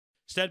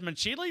Steadman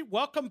Shealy,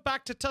 welcome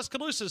back to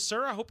Tuscaloosa,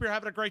 sir. I hope you're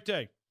having a great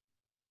day.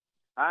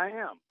 I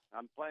am.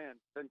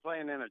 Been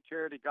playing in a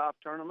charity golf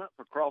tournament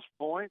for Cross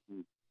Point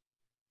and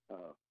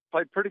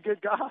played pretty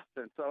good golf,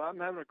 and so I'm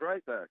having a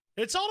great day.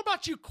 It's all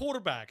about you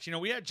quarterbacks. You know,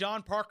 we had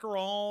John Parker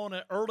on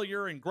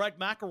earlier and Greg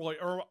McElroy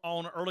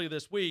on earlier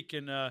this week,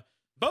 and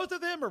both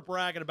of them are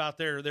bragging about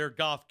their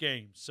golf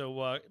games.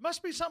 So it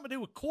must be something to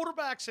do with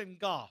quarterbacks and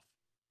golf.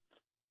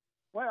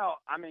 Well,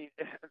 I mean,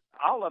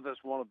 all of us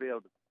want to be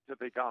able to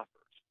be golfers.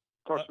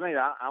 Of course, me,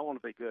 I want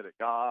to be good at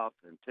golf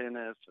and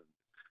tennis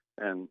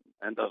and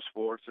those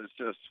sports. It's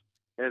just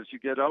as you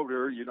get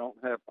older, you don't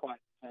have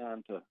quite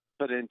time to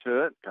put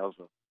into it because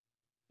of,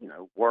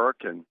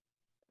 work and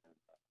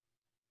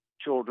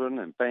children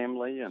and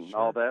family and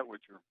all that,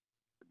 which are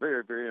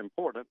very, very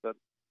important. But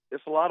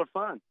it's a lot of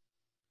fun.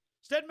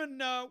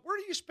 Steadman, where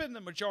do you spend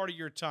the majority of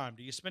your time?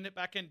 Do you spend it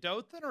back in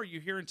Dothan, or are you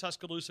here in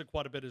Tuscaloosa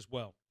quite a bit as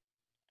well?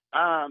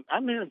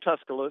 I'm here in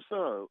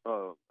Tuscaloosa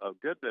a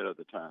good bit of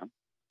the time.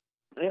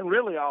 And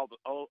really all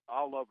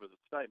over the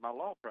state. My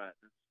law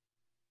practice,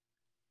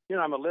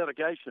 I'm a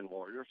litigation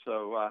lawyer,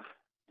 so, I'm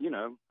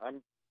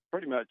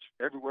pretty much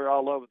everywhere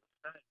all over the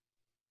state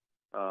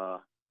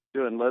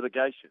doing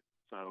litigation.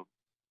 So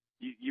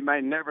you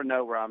may never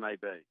know where I may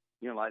be.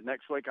 Like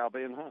next week I'll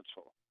be in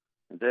Huntsville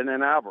and then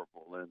in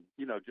Albertville and,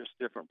 just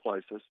different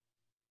places.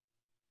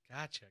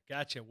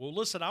 Gotcha. Well,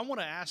 listen, I want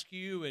to ask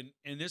you, and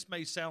this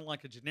may sound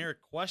like a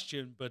generic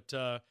question, but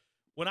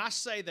when I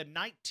say the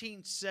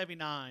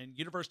 1979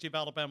 University of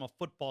Alabama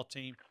football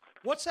team,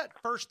 what's that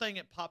first thing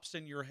that pops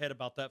in your head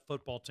about that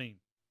football team?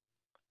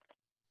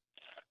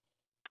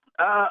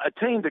 A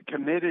team that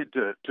committed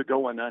to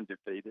going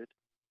undefeated.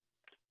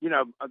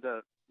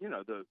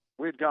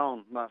 We'd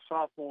gone my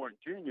sophomore and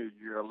junior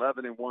year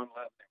 11-1, 11-1,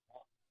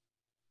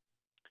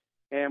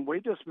 and we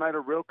just made a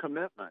real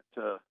commitment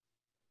to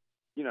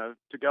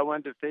go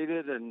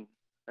undefeated and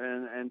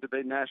to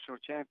be national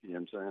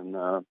champions.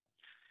 I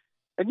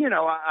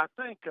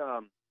think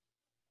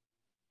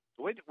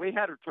we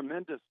had a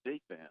tremendous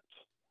defense.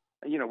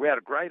 We had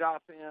a great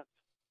offense,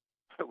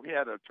 but we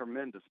had a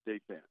tremendous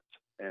defense.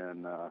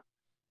 And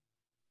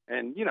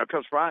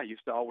Coach Ryan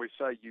used to always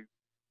say you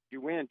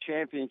win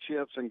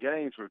championships and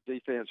games with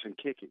defense and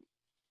kicking.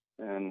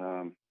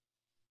 And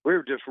we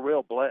were just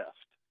real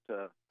blessed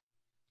to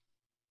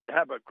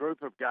have a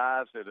group of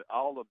guys that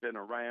all have been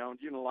around.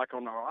 Like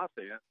on our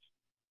offense,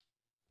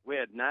 we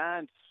had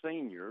 9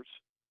 seniors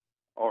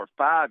or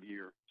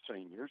 5-year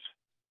seniors,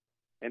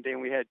 and then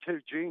we had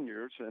 2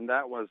 juniors, and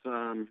that was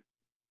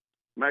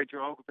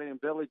Major Ogilvy and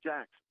Billy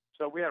Jackson.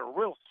 So we had a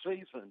real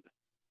seasoned,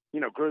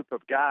 group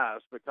of guys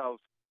because,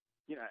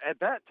 at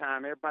that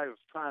time everybody was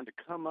trying to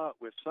come up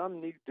with some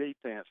new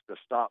defense to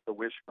stop the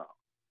wishbone.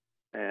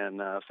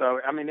 And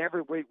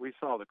every week we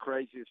saw the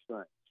craziest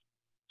things.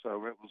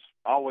 So it was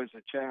always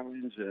a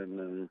challenge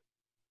and,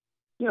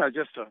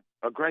 just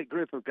a great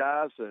group of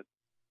guys that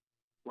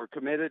were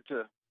committed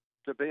to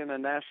being a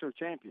national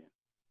champion.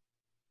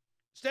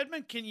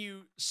 Steadman, can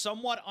you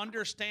somewhat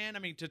understand,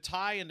 to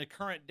tie in the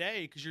current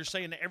day, because you're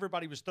saying that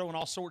everybody was throwing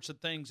all sorts of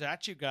things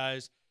at you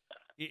guys,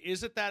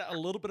 isn't that a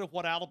little bit of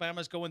what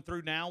Alabama's going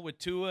through now with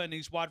Tua and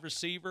these wide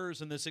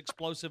receivers and this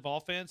explosive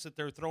offense, that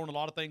they're throwing a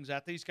lot of things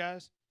at these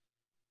guys?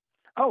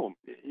 Oh,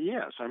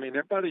 yes.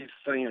 Everybody's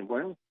saying,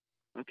 well,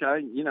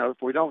 okay,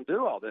 if we don't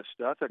do all this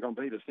stuff, they're going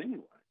to beat us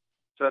anyway.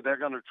 So they're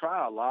going to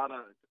try a lot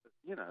of,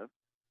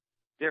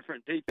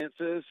 different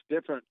defenses,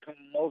 different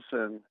calls,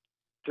 and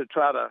to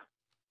try to,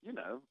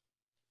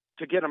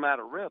 to get them out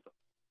of rhythm,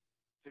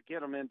 to get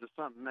them into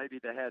something maybe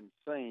they hadn't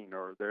seen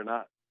or they're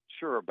not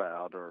sure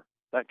about or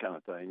that kind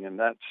of thing. And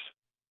that's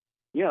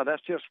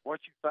just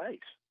what you face.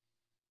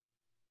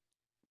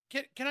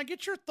 Can I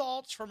get your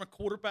thoughts from a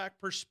quarterback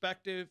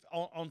perspective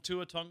on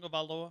Tua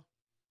Tagovailoa?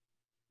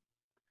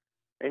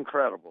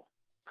 Incredible.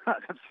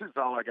 That's just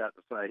all I got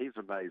to say. He's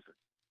amazing.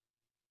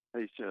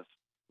 He's just,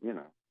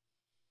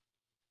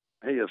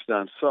 he has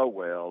done so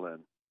well,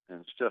 and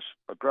it's just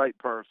a great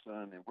person,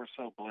 and we're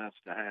so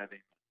blessed to have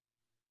him.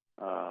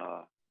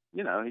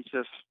 He's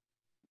just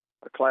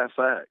a class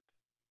act.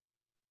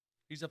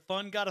 He's a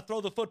fun guy to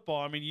throw the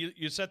football.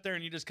 You sit there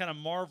and you just kind of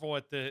marvel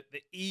at the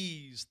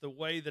ease, the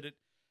way that it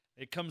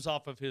comes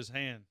off of his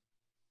hand.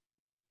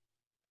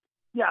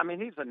 Yeah,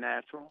 he's a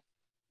natural.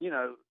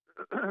 A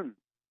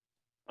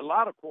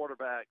lot of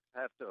quarterbacks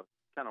have to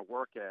kind of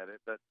work at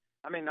it, but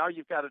all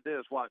you've got to do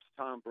is watch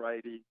Tom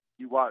Brady.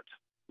 You watch,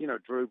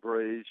 Drew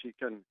Brees. You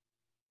can,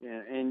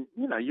 and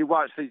you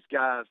watch these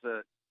guys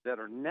that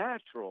are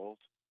naturals,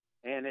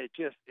 and it's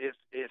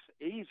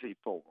easy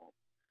for them.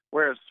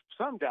 Whereas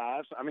some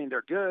guys,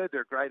 they're good,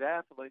 they're great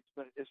athletes,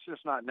 but it's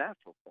just not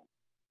natural for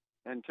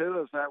them. And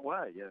Tua's that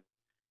way,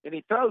 and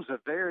he throws a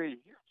very,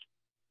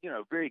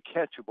 very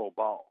catchable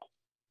ball.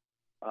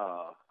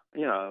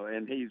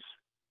 And he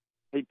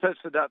puts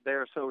it up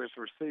there so his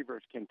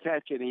receivers can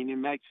catch it, and he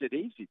makes it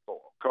easy for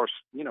them. Of course,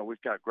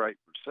 we've got great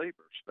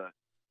receivers, but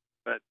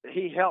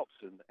he helps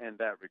in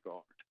that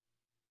regard.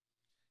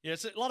 Yeah,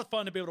 it's a lot of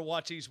fun to be able to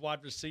watch these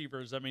wide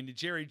receivers. The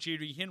Jerry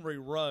Jeudy, Henry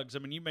Ruggs.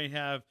 You may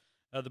have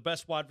the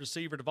best wide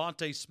receiver,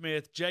 Devontae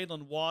Smith,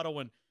 Jalen Waddle,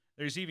 and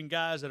there's even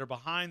guys that are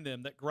behind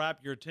them that grab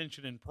your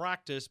attention in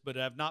practice but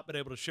have not been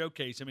able to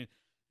showcase. I mean,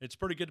 it's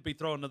pretty good to be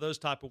throwing to those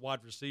type of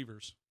wide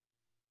receivers.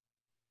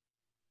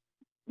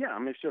 Yeah, I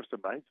mean, it's just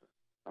amazing.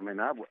 I mean,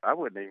 I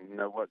wouldn't even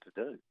know what to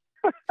do.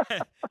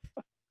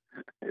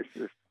 It's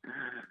just,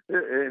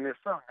 and it's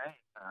so neat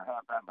to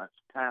have that much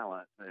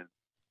talent,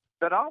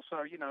 but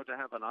also, you know, to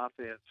have an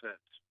offense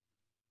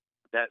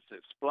that's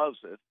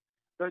explosive.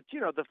 But you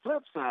know, the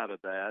flip side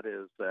of that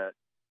is that,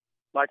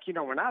 like, you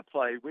know, when I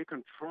played, we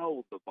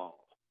controlled the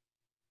ball,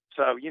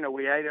 so you know,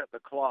 we ate up the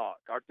clock.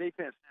 Our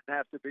defense didn't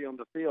have to be on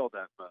the field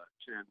that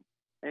much,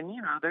 and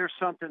you know, there's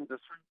something to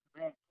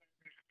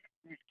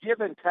give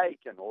and take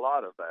in a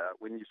lot of that.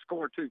 When you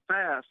score too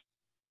fast,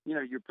 you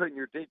know, you're putting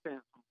your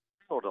defense on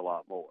the field a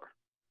lot more,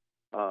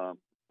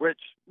 which,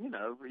 you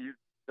know,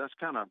 that's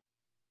kind of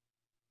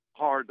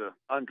hard to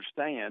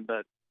understand.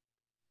 But,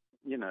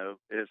 you know,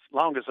 as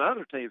long as the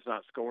other team's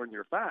not scoring,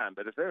 you're fine.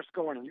 But if they're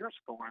scoring and you're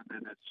scoring,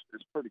 then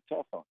it's pretty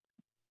tough on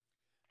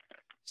them.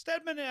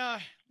 Steadman,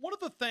 one of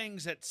the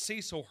things that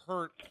Cecil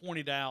Hurt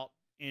pointed out,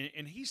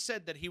 and he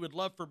said that he would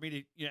love for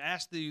me to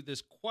ask you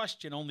this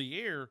question on the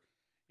air,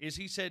 is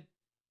he said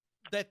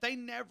that they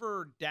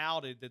never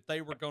doubted that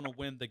they were going to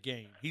win the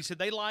game. He said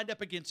they lined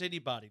up against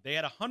anybody. They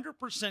had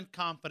 100%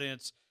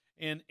 confidence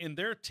in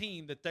their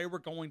team that they were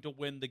going to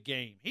win the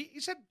game. He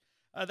said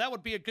that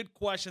would be a good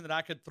question that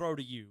I could throw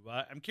to you.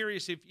 I'm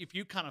curious if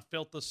you kind of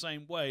felt the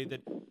same way,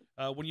 that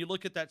when you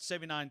look at that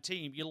 79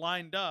 team, you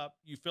lined up,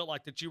 you felt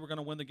like that you were going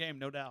to win the game,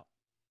 no doubt.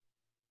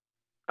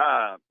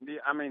 Yeah,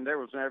 I mean, there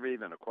was never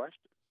even a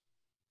question.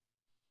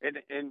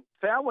 And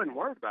say, I wasn't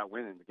worried about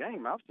winning the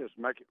game. I was just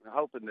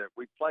hoping that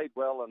we played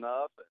well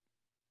enough and,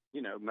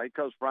 you know, made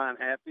Coach Brian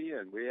happy,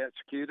 and we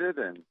executed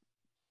and,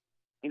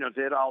 you know,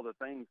 did all the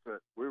things that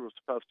we were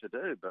supposed to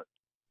do. But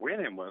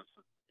winning was,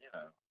 you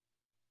know,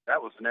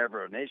 that was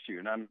never an issue.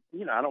 And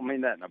I don't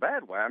mean that in a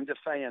bad way. I'm just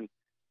saying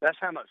that's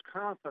how much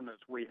confidence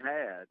we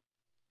had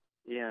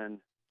in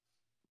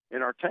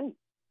our team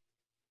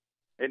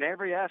in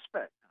every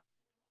aspect.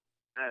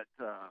 That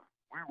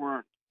we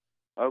weren't,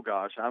 oh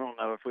gosh, I don't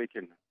know if we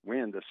can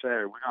win this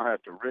Saturday. We're going to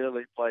have to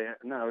really play it.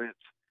 No,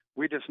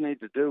 we just need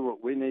to do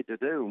what we need to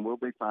do, and we'll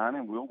be fine,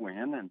 and we'll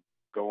win and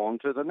go on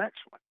to the next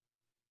one.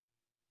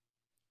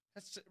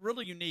 That's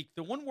really unique.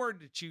 The one word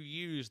that you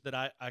used that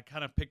I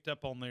kind of picked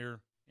up on there,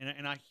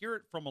 and I hear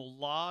it from a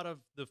lot of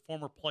the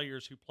former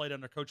players who played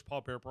under Coach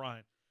Paul Bear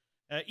Bryant.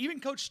 Even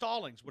Coach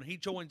Stallings, when he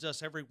joins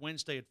us every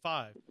Wednesday at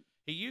 5,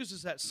 he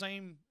uses that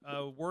same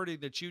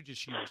wording that you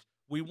just used.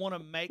 We want to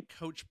make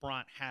Coach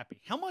Bryant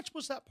happy. How much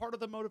was that part of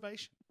the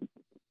motivation?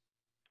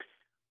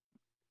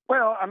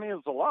 Well, I mean, it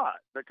was a lot,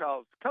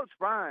 because Coach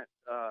Bryant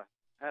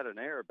had an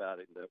air about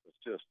him that was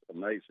just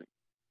amazing.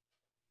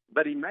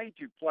 But he made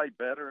you play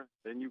better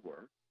than you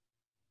were.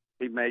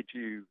 He made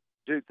you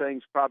do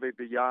things probably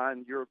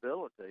beyond your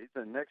abilities,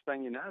 and next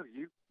thing you know,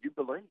 you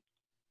believe.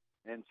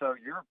 And so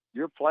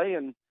you're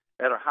playing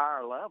at a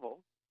higher level,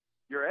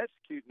 you're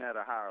executing at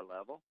a higher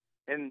level,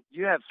 and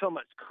you have so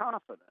much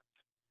confidence.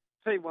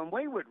 See, when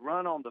we would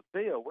run on the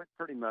field, we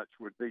pretty much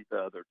would beat the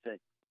other team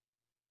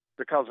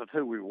because of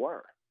who we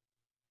were.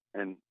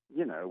 And,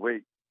 you know,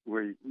 we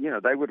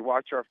they would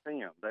watch our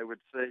film. They would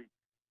see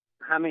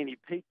how many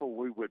people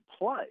we would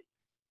play.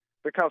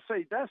 Because,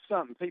 see, that's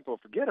something people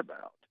forget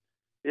about,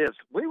 is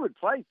we would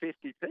play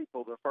 50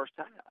 people the first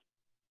half.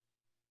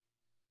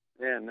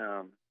 And,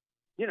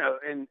 you know,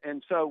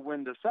 and so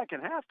when the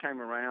second half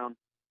came around,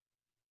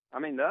 I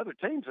mean, the other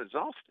team's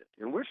exhausted,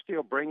 and we're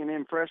still bringing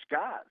in fresh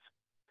guys.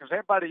 Because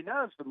everybody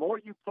knows the more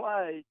you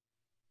play,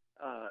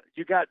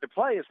 you got to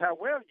play is how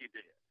well you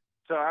did.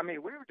 So, I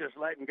mean, we were just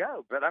letting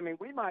go. But, I mean,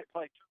 we might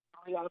play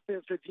 2 or 3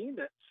 offensive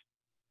units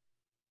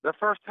the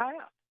first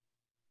half.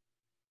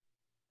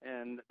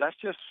 And that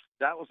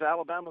was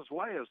Alabama's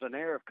way. It was an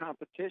air of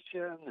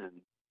competition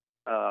and,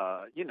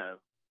 you know,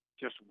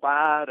 just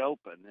wide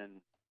open.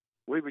 And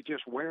we would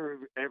just wear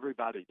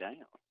everybody down.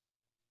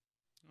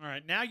 All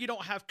right. Now you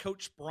don't have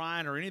Coach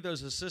Brian or any of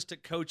those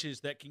assistant coaches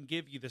that can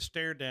give you the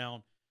stare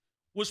down.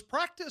 Was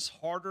practice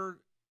harder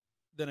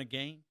than a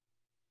game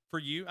for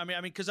you? I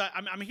mean, because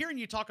I'm hearing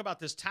you talk about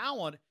this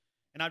talent,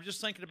 and I'm just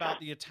thinking about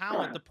the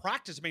talent, the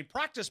practice. I mean,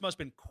 practice must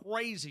have been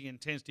crazy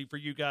intensity for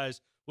you guys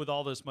with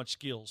all this much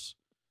skills.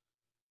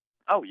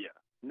 Oh, yeah.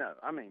 No,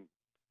 I mean,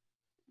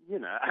 you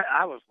know,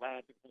 I was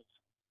laughing because,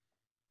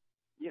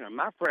 you know,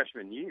 my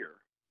freshman year,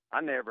 I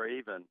never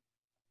even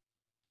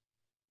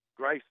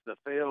graced the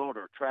field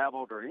or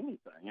traveled or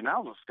anything, and I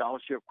was a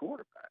scholarship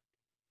quarterback.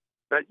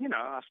 But, you know,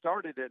 I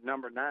started at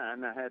number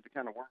 9. I had to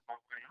kind of work my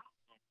way up.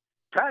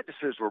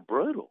 Practices were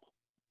brutal.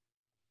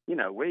 You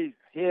know, we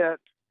hit,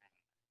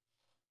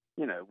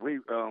 you know,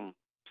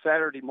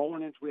 Saturday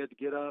mornings we had to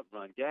get up,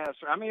 run gas.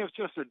 I mean, it was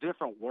just a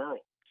different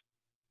world.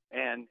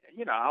 And,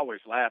 you know, I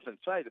always laugh and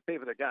say the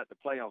people that got to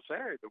play on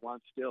Saturday, the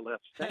ones still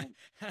left standing.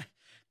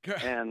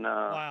 And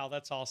wow,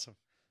 that's awesome.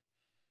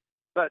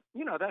 But,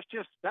 you know, that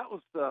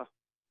was the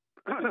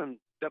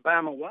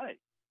Bama way.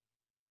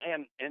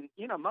 And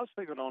you know, most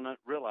people don't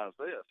realize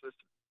this.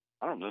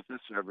 I don't know if this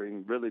has ever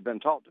even really been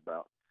talked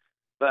about.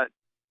 But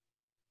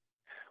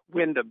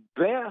when the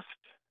best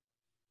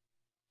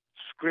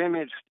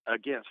scrimmaged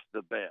against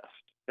the best,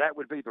 that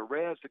would be the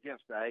Reds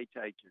against the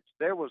HHs.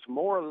 There was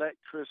more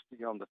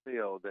electricity on the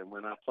field than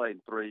when I played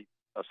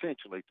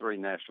essentially three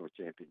national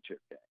championship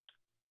games.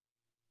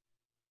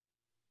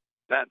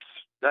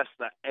 That's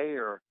the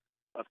air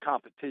of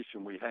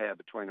competition we have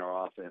between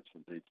our offense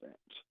and defense.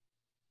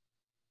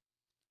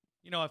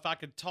 You know, if I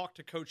could talk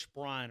to Coach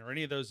Bryan or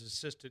any of those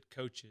assistant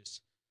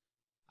coaches,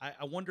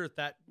 I wonder if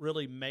that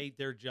really made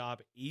their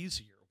job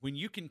easier. When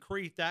you can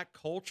create that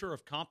culture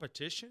of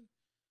competition,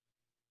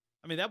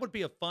 I mean, that would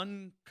be a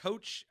fun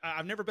coach.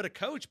 I've never been a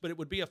coach, but it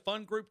would be a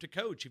fun group to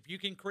coach if you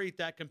can create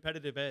that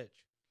competitive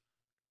edge.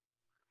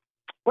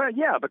 Well,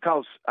 yeah,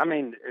 because, I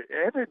mean,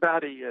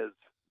 everybody is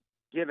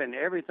giving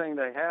everything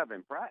they have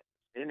in practice.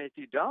 And if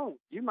you don't,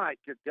 you might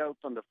could go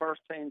from the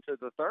first team to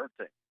the third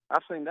team.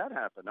 I've seen that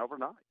happen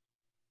overnight.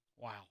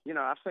 Wow. You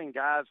know, I've seen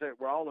guys that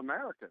were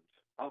All-Americans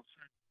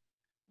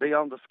be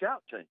on the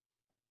scout team,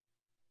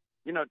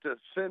 you know, to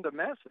send a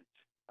message.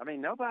 I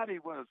mean, nobody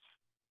was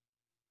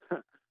 –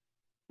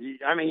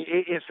 I mean,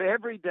 it's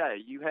every day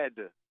you had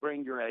to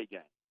bring your A game.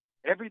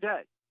 Every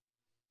day.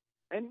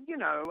 And, you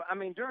know, I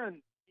mean,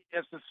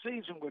 as the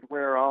season would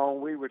wear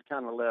on, we would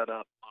kind of let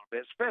up a little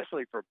bit,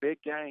 especially for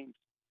big games.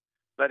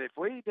 But if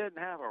we didn't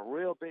have a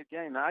real big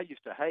game, I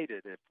used to hate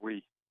it if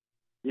we,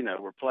 you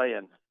know, were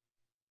playing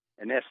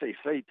an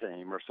SEC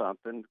team or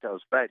something,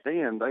 because back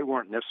then they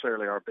weren't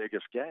necessarily our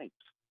biggest games.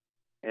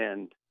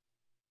 And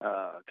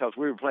because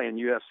we were playing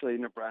USC,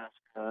 Nebraska,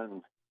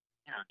 and,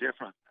 you know,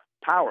 different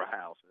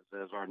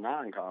powerhouses as our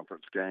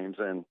non-conference games.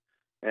 And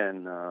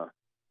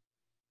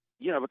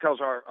you know, because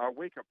our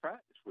week of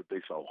practice would be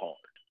so hard.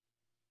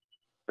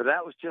 But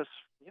that was just,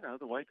 you know,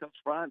 the way Coach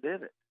Bryan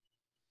did it.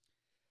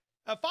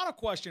 A final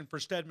question for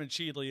Steadman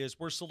Shealy is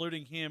we're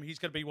saluting him. He's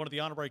going to be one of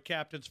the honorary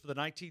captains for the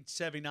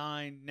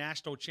 1979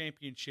 National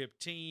Championship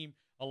team,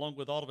 along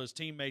with all of his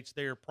teammates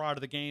there prior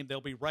to the game.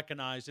 They'll be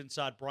recognized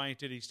inside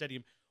Bryant-Denny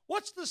Stadium.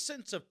 What's the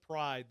sense of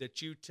pride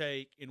that you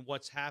take in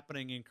what's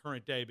happening in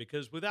current day?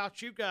 Because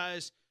without you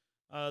guys,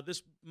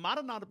 this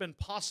might not have been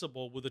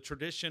possible with the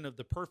tradition of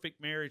the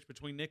perfect marriage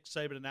between Nick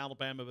Saban and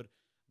Alabama, but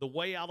the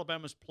way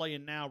Alabama's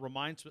playing now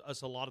reminds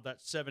us a lot of that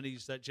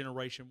 70s, that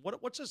generation.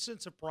 What's a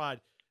sense of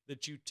pride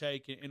that you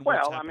take in what's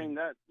happening? Well, I mean,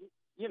 that,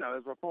 you know,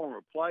 as a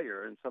former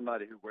player and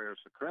somebody who wears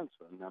the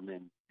crimson, I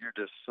mean, you're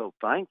just so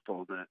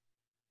thankful that,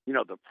 you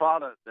know, the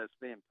product that's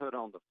being put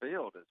on the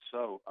field is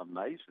so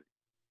amazing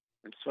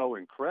and so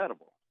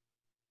incredible.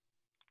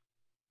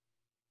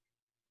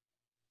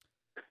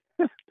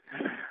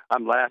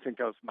 I'm laughing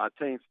because my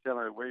team's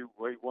telling me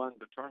we won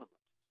the tournament.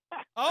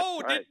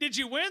 Oh, right. did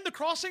you win the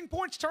Crossing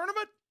Points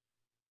tournament?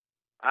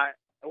 I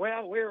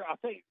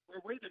think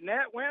were we the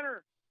net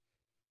winner?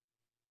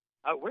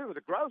 Oh, we were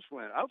the gross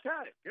winner.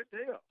 Okay, good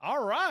deal.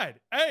 All right.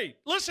 Hey,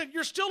 listen,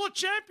 you're still a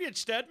champion,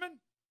 Steadman.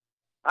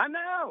 I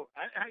know.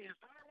 Hey, it's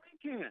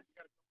our weekend.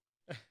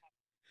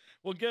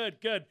 Well,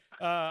 good.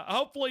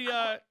 Hopefully,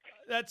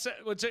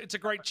 it's a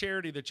great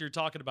charity that you're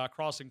talking about.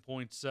 Crossing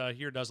Points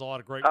here does a lot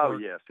of great work. Oh,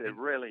 yes, it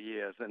really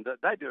is. And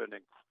they do an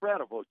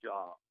incredible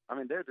job. I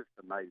mean, they're just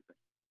amazing.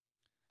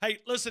 Hey,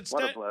 listen,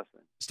 what a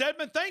blessing.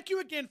 Steadman, thank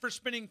you again for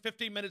spending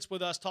 15 minutes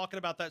with us talking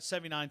about that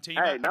 79 team.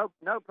 Hey, no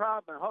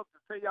problem. Hope to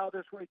see y'all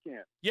this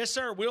weekend. Yes,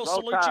 sir. We'll Roll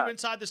salute Tide. you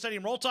inside the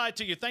stadium. Roll Tide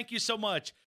to you. Thank you so much.